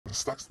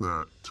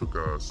Stuxnet took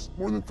us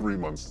more than 3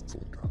 months to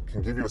look up.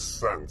 Can give you a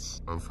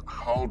sense of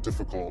how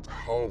difficult,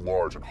 how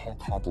large, and how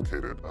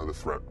complicated the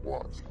threat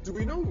was. Do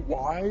we know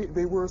why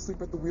they were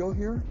asleep at the wheel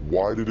here?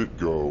 Why did it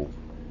go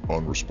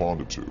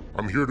unresponded to?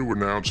 I'm here to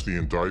announce the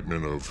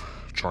indictment of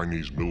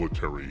Chinese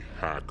military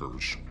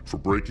hackers for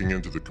breaking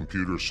into the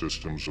computer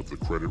systems of the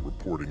credit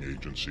reporting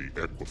agency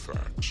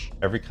Equifax.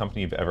 Every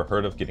company you've ever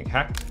heard of getting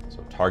hacked,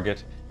 so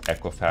Target,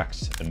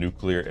 Equifax, a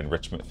nuclear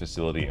enrichment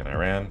facility in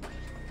Iran,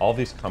 all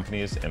these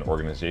companies and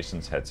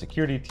organizations had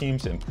security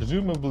teams and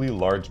presumably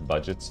large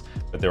budgets,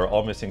 but they were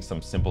all missing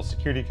some simple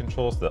security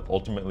controls that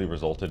ultimately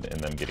resulted in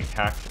them getting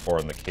hacked, or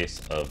in the case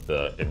of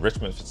the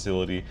enrichment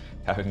facility,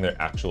 having their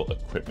actual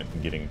equipment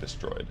getting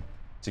destroyed.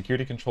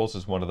 Security controls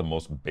is one of the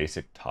most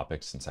basic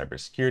topics in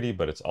cybersecurity,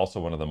 but it's also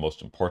one of the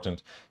most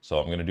important, so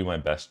I'm going to do my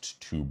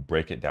best to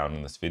break it down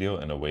in this video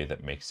in a way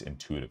that makes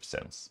intuitive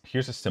sense.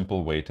 Here's a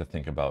simple way to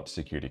think about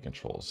security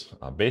controls.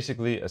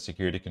 Basically, a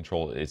security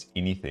control is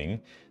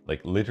anything, like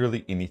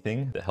literally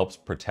anything, that helps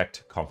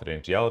protect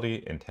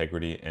confidentiality,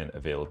 integrity, and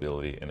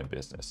availability in a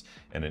business.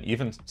 And an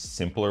even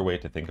simpler way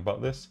to think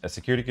about this, a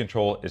security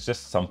control is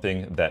just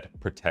something that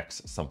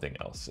protects something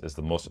else, is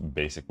the most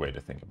basic way to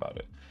think about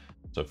it.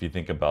 So if you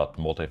think about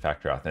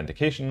multi-factor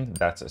authentication,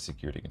 that's a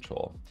security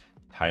control.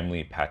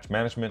 Timely patch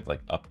management,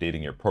 like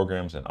updating your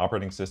programs and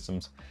operating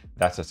systems,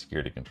 that's a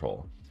security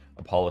control.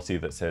 A policy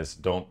that says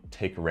don't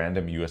take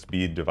random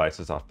USB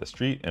devices off the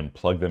street and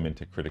plug them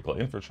into critical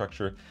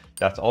infrastructure,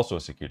 that's also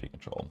a security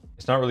control.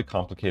 It's not really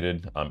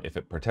complicated. If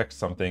it protects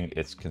something,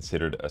 it's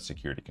considered a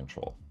security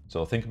control.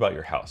 So think about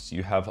your house.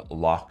 You have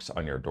locks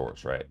on your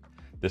doors, right?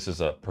 This is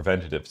a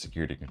preventative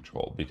security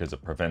control because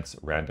it prevents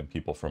random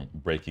people from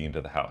breaking into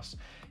the house.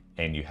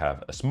 And you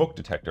have a smoke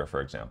detector,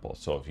 for example.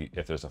 So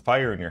if there's a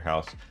fire in your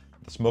house,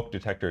 the smoke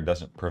detector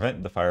doesn't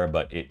prevent the fire,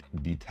 but it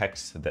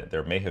detects that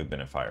there may have been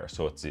a fire.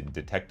 So it's a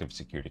detective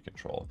security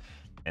control.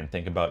 And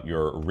think about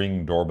your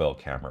Ring doorbell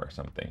camera or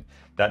something.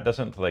 That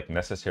doesn't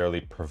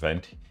necessarily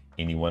prevent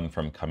anyone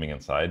from coming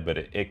inside, but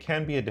it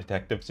can be a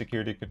detective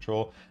security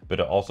control, but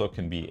it also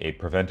can be a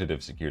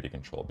preventative security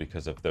control,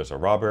 because if there's a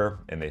robber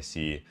and they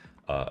see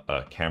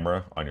a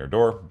camera on your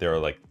door, they're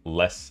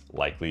less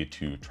likely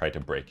to try to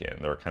break in.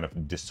 They're kind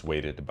of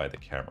dissuaded by the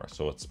camera.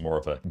 So it's more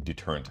of a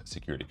deterrent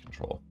security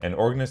control. And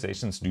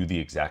organizations do the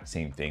exact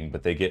same thing,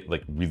 but they get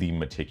really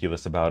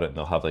meticulous about it. And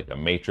they'll have a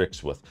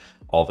matrix with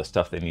all the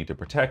stuff they need to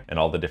protect and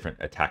all the different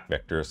attack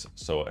vectors.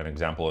 So an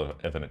example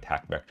of an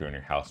attack vector in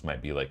your house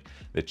might be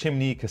the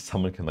chimney, because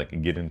someone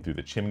can get in through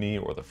the chimney,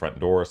 or the front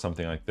door or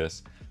something like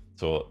this.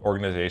 So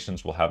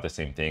organizations will have the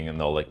same thing, and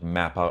they'll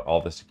map out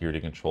all the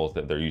security controls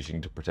that they're using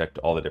to protect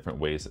all the different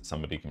ways that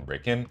somebody can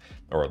break in,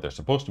 or they're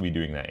supposed to be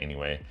doing that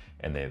anyway.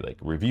 And they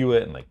review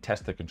it and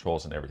test the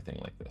controls and everything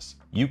like this.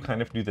 You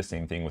kind of do the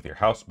same thing with your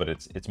house, but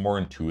it's more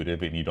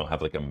intuitive, and you don't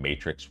have a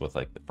matrix with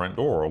the front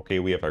door. Okay,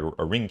 we have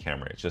a Ring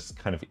camera. It's just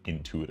kind of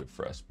intuitive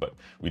for us, but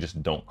we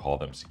just don't call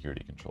them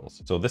security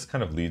controls. So this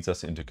kind of leads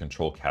us into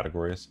control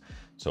categories.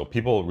 So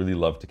people really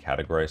love to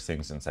categorize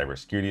things in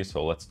cybersecurity.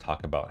 So let's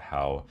talk about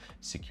how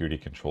security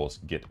controls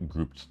get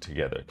grouped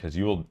together, because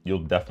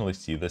you'll definitely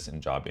see this in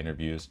job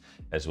interviews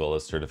as well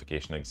as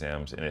certification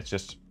exams, and it's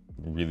just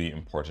really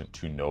important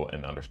to know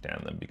and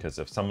understand them, because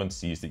if someone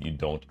sees that you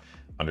don't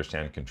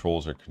understand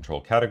controls or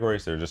control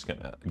categories, they're just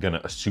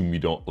gonna assume you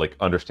don't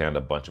understand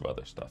a bunch of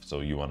other stuff.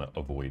 So you want to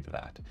avoid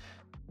that.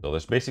 So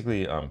there's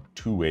basically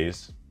two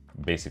ways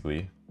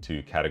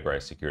to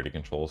categorize security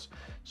controls.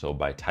 So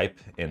by type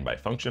and by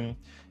function,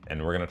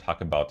 and we're going to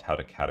talk about how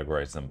to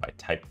categorize them by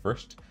type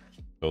first.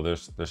 So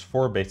there's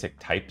four basic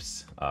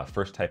types.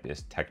 First type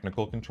is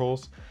technical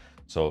controls.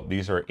 So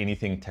these are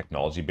anything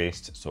technology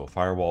based. So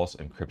firewalls,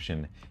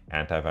 encryption,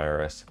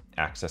 antivirus,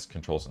 access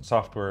controls and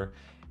software.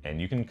 And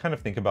you can kind of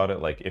think about it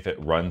if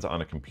it runs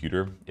on a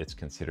computer, it's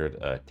considered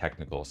a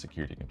technical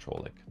security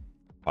control, like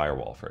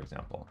firewall, for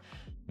example.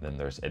 And then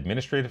there's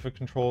administrative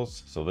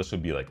controls. So this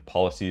would be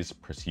policies,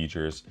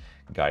 procedures,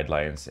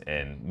 guidelines,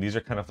 and these are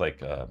kind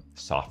of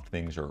soft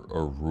things or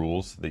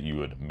rules that you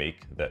would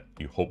make that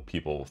you hope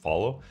people will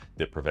follow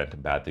that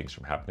prevent bad things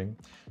from happening.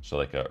 So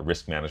a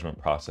risk management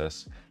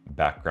process,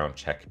 background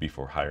check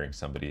before hiring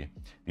somebody.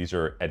 These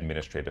are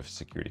administrative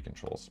security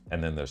controls.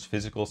 And then there's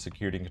physical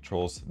security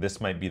controls. This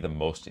might be the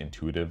most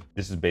intuitive.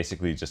 This is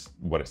basically just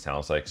what it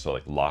sounds like. So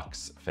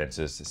locks,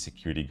 fences,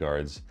 security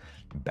guards,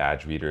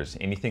 badge readers,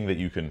 anything that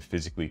you can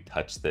physically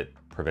touch that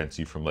prevents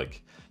you from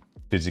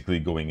physically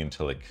going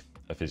into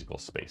a physical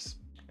space.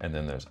 And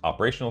then there's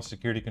operational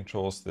security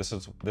controls.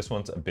 This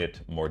one's a bit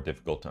more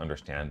difficult to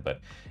understand,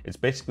 but it's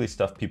basically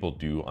stuff people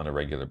do on a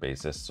regular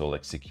basis. So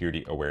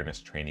security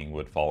awareness training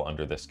would fall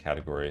under this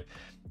category.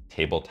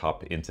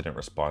 Tabletop incident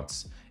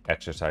response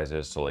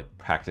exercises, so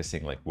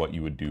practicing what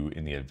you would do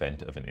in the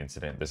event of an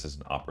incident. This is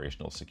an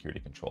operational security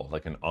control,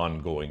 an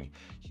ongoing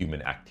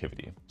human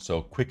activity.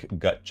 So quick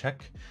gut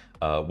check.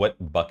 What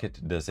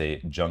bucket does a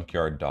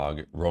junkyard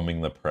dog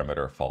roaming the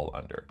perimeter fall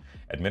under?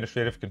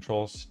 Administrative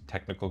controls,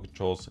 technical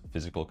controls,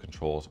 physical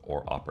controls,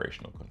 or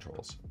operational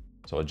controls?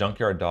 So a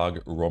junkyard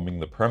dog roaming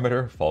the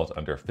perimeter falls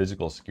under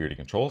physical security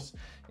controls.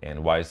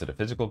 And why is it a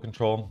physical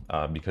control?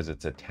 Because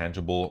it's a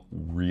tangible,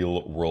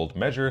 real world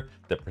measure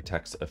that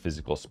protects a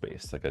physical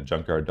space. Like a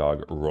junkyard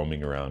dog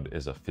roaming around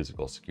is a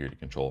physical security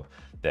control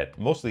that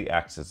mostly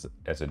acts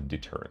as a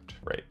deterrent,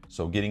 right?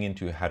 So getting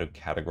into how to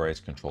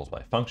categorize controls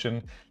by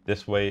function,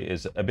 this way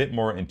is a bit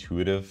more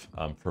intuitive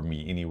for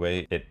me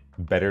anyway. It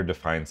better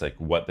defines like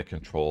what the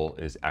control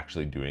is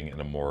actually doing in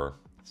a more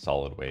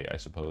solid way, I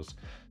suppose.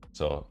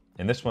 So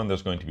in this one,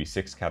 there's going to be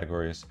 6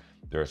 categories.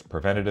 There's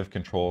preventative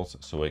controls,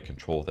 so a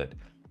control that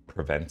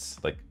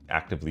prevents, like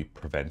actively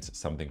prevents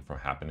something from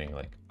happening,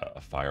 like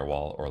a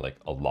firewall or like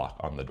a lock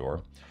on the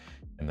door.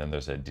 And then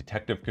there's a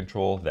detective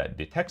control that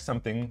detects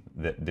something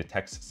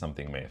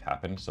may have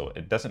happened. So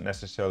it doesn't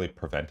necessarily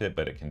prevent it,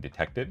 but it can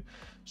detect it.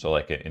 So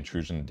like an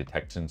intrusion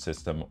detection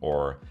system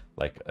or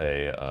like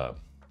a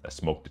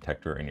smoke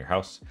detector in your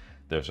house.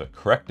 There's a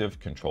corrective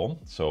control.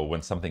 So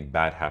when something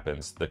bad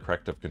happens, the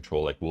corrective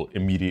control like will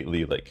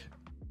immediately like,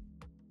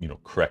 you know,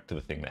 correct the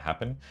thing that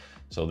happened.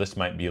 So this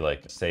might be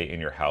like, say in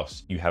your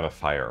house, you have a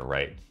fire,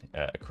 right?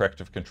 A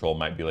corrective control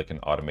might be like an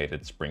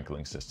automated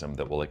sprinkling system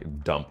that will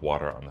like dump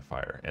water on the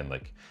fire and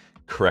like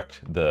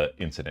correct the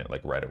incident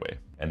like right away.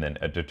 And then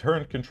a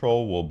deterrent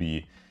control will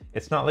be,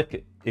 it's not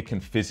like it can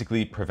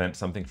physically prevent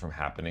something from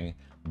happening,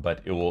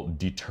 but it will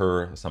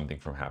deter something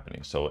from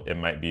happening. So it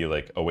might be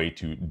like a way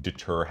to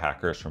deter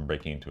hackers from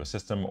breaking into a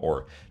system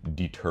or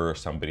deter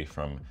somebody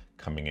from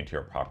coming into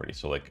your property.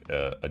 So like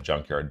a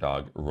junkyard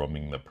dog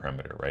roaming the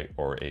perimeter, right?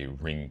 Or a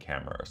ring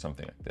camera or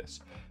something like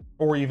this.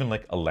 Or even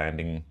like a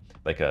landing,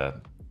 like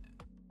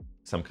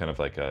some kind of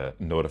like a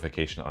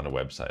notification on a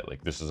website.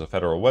 Like this is a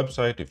federal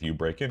website. If you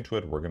break into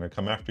it, we're gonna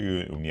come after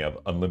you when you have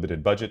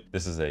unlimited budget.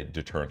 This is a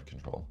deterrent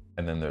control.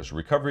 And then there's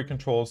recovery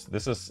controls.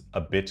 This is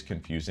a bit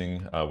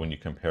confusing when you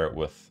compare it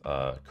with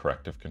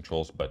corrective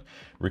controls, but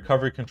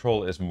recovery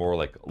control is more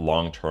like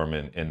long-term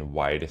and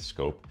wide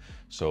scope.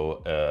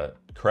 So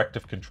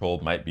corrective control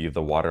might be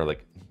the water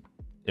like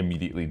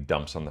immediately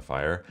dumps on the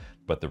fire,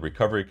 but the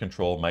recovery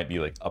control might be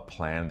like a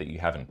plan that you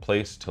have in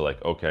place to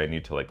like, okay, I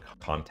need to like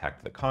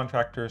contact the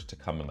contractors to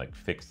come and like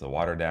fix the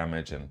water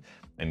damage, and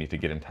I need to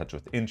get in touch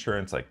with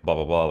insurance, like blah,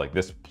 blah, blah. Like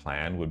this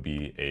plan would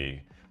be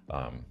a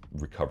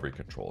recovery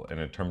control. And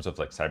in terms of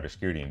like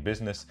cybersecurity and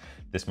business,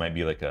 this might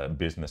be like a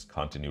business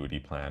continuity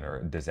plan or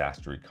a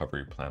disaster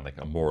recovery plan,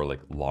 like a more like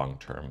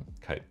long-term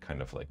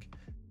kind of like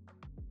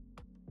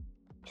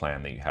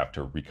plan that you have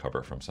to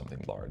recover from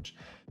something large.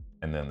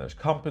 And then there's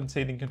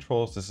compensating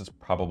controls. This is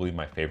probably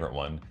my favorite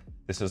one.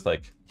 This is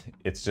like,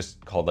 it's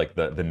just called like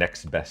the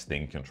next best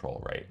thing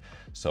control, right?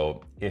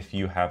 So if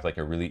you have like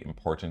a really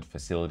important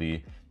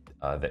facility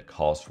that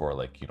calls for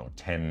like, you know,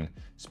 10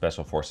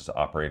 special forces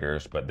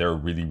operators, but they're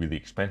really, really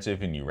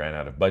expensive and you ran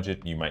out of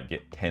budget, you might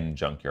get 10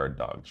 junkyard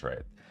dogs,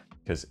 right?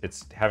 Because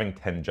it's having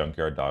 10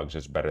 junkyard dogs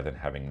is better than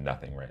having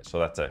nothing, right? So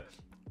that's a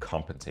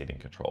compensating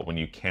control. When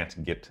you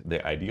can't get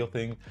the ideal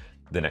thing,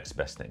 the next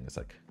best thing is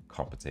like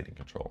compensating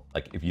control.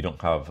 Like if you don't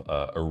have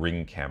a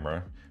ring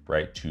camera,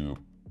 right, to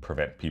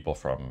prevent people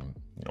from,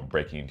 you know,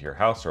 breaking into your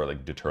house or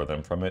like deter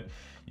them from it,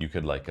 you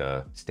could like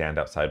stand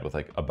outside with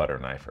like a butter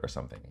knife or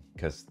something,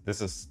 because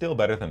this is still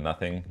better than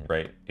nothing,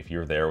 right? If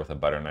you're there with a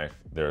butter knife,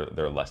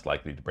 they're less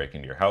likely to break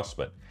into your house,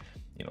 but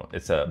you know,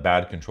 it's a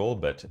bad control,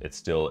 but it's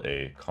still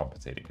a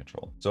compensating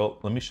control. So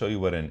let me show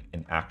you what an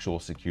actual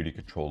security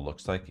control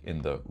looks like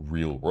in the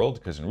real world,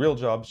 because in real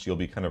jobs, you'll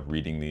be kind of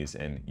reading these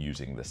and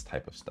using this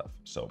type of stuff.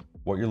 So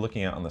what you're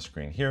looking at on the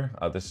screen here,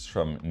 this is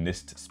from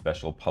NIST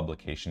Special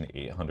Publication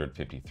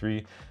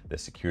 853, the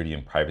Security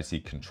and Privacy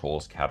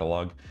Controls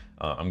Catalog.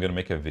 I'm going to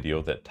make a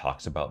video that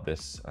talks about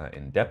this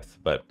in depth,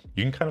 but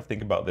you can kind of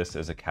think about this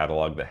as a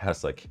catalog that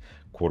has like,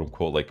 quote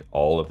unquote, like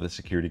all of the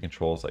security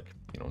controls, like,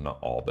 you know, not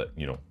all, but,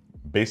 you know,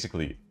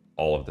 basically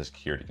all of the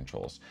security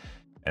controls.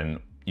 And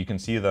you can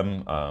see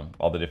them,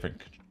 all the different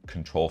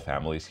control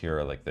families here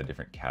are like the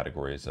different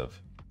categories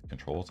of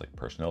controls, like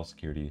personnel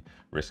security,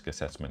 risk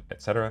assessment,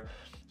 etc.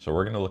 So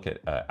we're going to look at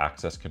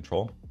access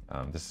control.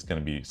 This is going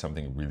to be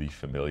something really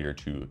familiar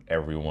to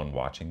everyone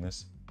watching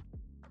this.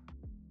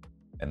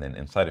 And then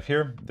inside of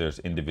here, there's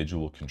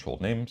individual control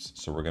names.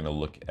 So we're going to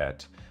look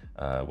at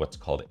what's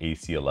called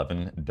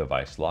AC11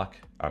 device lock.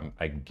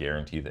 I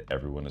guarantee that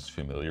everyone is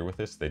familiar with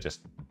this. They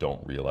just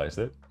don't realize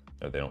it,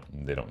 or they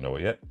don't know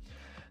it yet.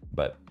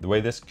 But the way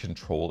this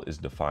control is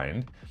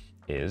defined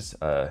is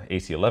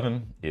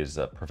AC11 is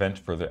prevent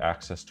further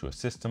access to a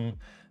system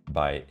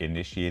by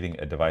initiating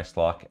a device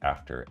lock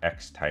after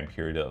X time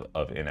period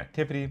of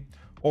inactivity,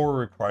 or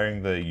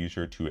requiring the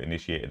user to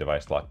initiate a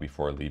device lock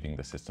before leaving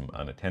the system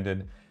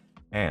unattended,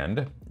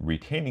 and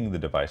retaining the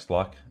device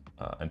lock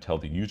until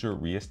the user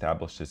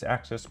reestablishes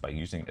access by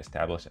using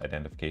established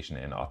identification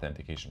and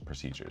authentication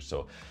procedures.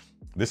 So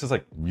this is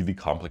like really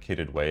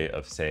complicated way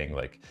of saying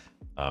like,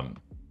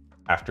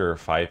 after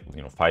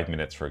 5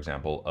 minutes, for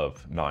example,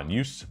 of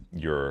non-use,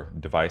 your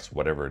device,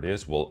 whatever it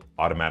is, will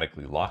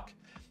automatically lock.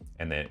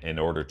 And then in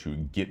order to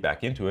get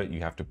back into it, you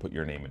have to put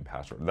your name and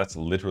password. That's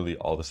literally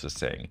all this is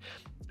saying.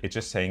 It's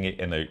just saying it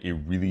in a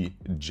really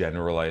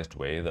generalized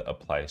way that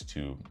applies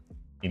to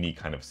any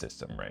kind of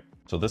system, right?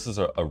 So this is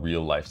a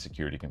real life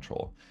security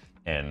control.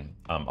 And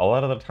a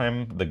lot of the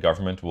time the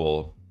government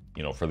will,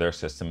 for their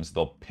systems,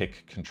 they'll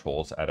pick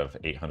controls out of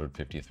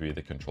 853,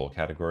 the control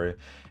category.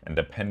 And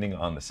depending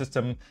on the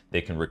system,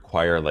 they can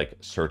require like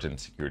certain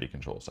security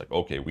controls. Like,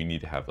 okay, we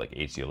need to have like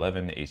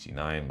AC11,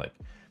 AC9, like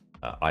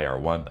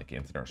IR1, like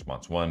incident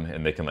response 1,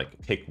 and they can like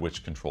pick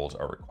which controls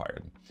are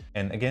required.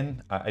 And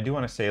again, I do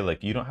want to say,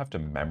 like, you don't have to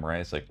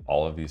memorize like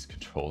all of these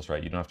controls,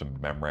 right? You don't have to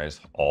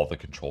memorize all the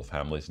control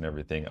families and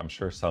everything. I'm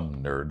sure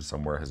some nerd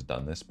somewhere has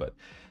done this, but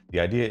the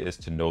idea is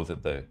to know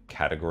that the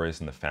categories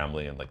and the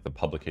family and like the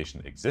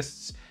publication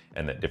exists,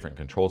 and that different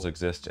controls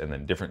exist, and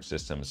then different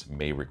systems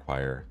may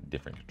require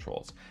different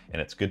controls. And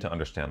it's good to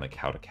understand like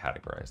how to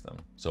categorize them.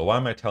 So why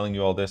am I telling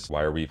you all this?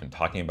 Why are we even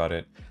talking about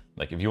it?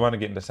 Like, if you want to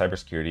get into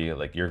cybersecurity,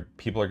 like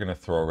people are going to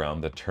throw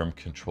around the term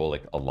control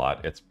like a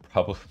lot. It's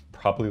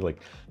probably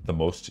like the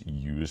most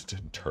used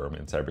term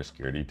in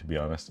cybersecurity, to be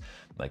honest.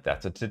 Like,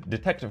 that's a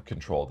detective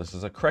control. This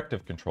is a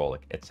corrective control,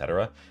 like,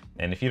 etc.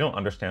 And if you don't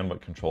understand what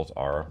controls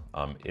are,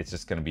 it's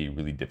just going to be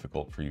really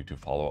difficult for you to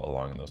follow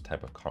along in those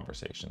type of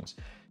conversations.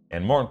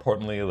 And more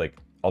importantly, like,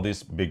 all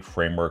these big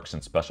frameworks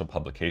and special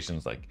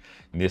publications like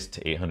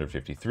NIST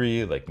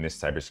 853, like NIST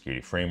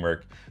Cybersecurity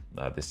Framework,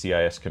 the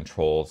CIS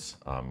controls,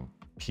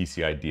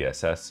 PCI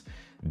DSS,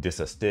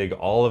 DISA-STIG,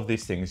 all of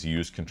these things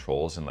use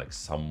controls in like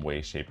some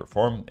way, shape, or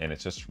form, and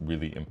it's just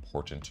really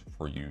important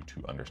for you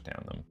to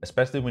understand them.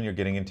 Especially when you're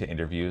getting into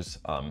interviews,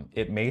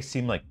 it may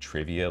seem like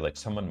trivia, like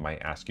someone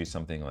might ask you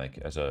something like,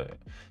 as a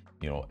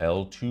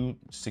L2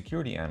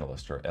 security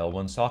analyst or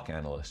L1 SOC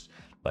analyst,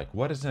 like,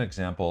 what is an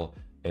example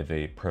of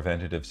a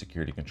preventative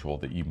security control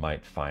that you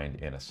might find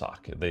in a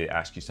SOC? They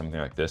ask you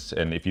something like this,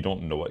 and if you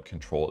don't know what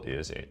control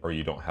is, or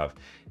you don't have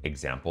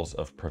examples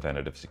of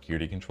preventative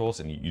security controls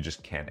and you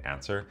just can't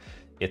answer,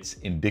 it's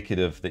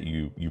indicative that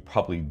you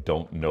probably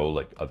don't know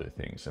like other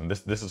things. And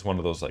this is one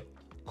of those like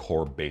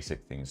core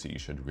basic things that you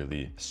should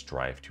really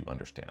strive to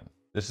understand.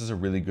 This is a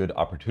really good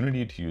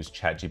opportunity to use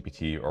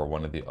ChatGPT or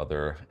one of the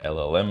other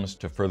LLMs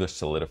to further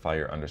solidify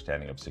your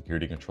understanding of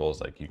security controls.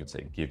 Like, you could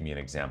say, give me an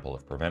example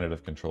of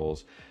preventative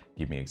controls,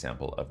 give me an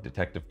example of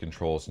detective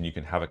controls, and you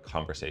can have a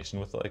conversation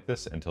with it like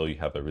this until you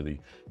have a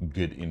really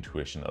good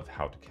intuition of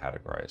how to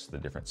categorize the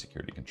different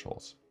security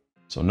controls.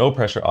 So no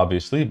pressure,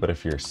 obviously, but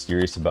if you're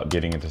serious about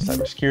getting into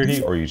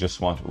cybersecurity, or you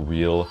just want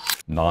real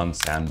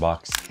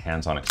non-sandbox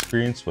hands-on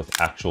experience with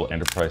actual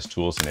enterprise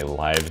tools in a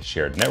live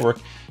shared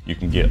network, you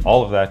can get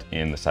all of that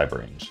in the Cyber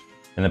Range.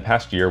 In the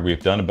past year,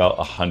 we've done about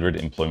 100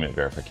 employment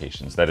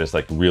verifications. That is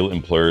like real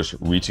employers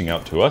reaching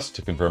out to us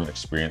to confirm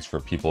experience for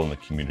people in the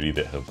community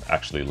that have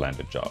actually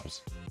landed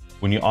jobs.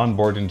 When you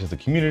onboard into the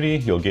community,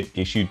 you'll get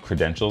issued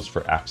credentials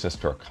for access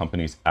to our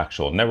company's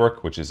actual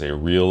network, which is a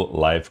real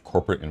live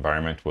corporate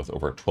environment with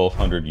over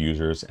 1,200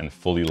 users and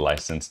fully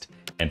licensed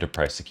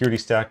enterprise security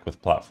stack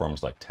with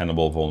platforms like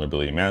Tenable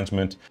Vulnerability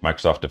Management,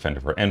 Microsoft Defender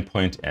for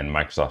Endpoint, and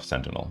Microsoft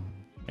Sentinel.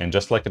 And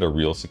just like at a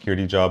real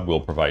security job, we'll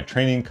provide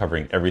training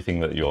covering everything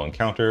that you'll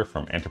encounter,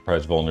 from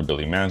enterprise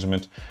vulnerability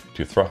management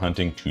to threat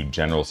hunting to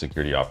general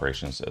security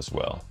operations as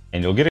well.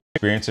 And you'll get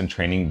experience and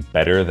training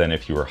better than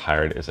if you were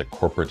hired as a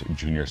corporate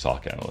junior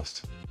SOC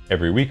analyst.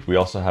 Every week, we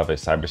also have a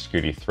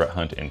cybersecurity threat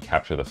hunt and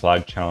capture the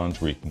flag challenge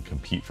where you can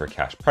compete for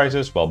cash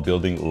prizes while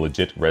building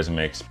legit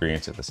resume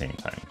experience at the same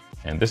time.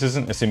 And this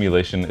isn't a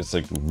simulation, it's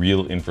like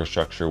real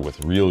infrastructure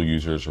with real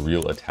users,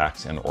 real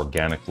attacks, and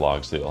organic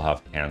logs that you'll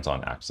have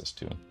hands-on access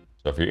to.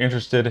 So if you're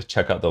interested,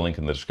 check out the link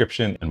in the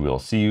description, and we'll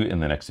see you in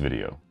the next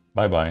video.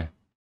 Bye-bye.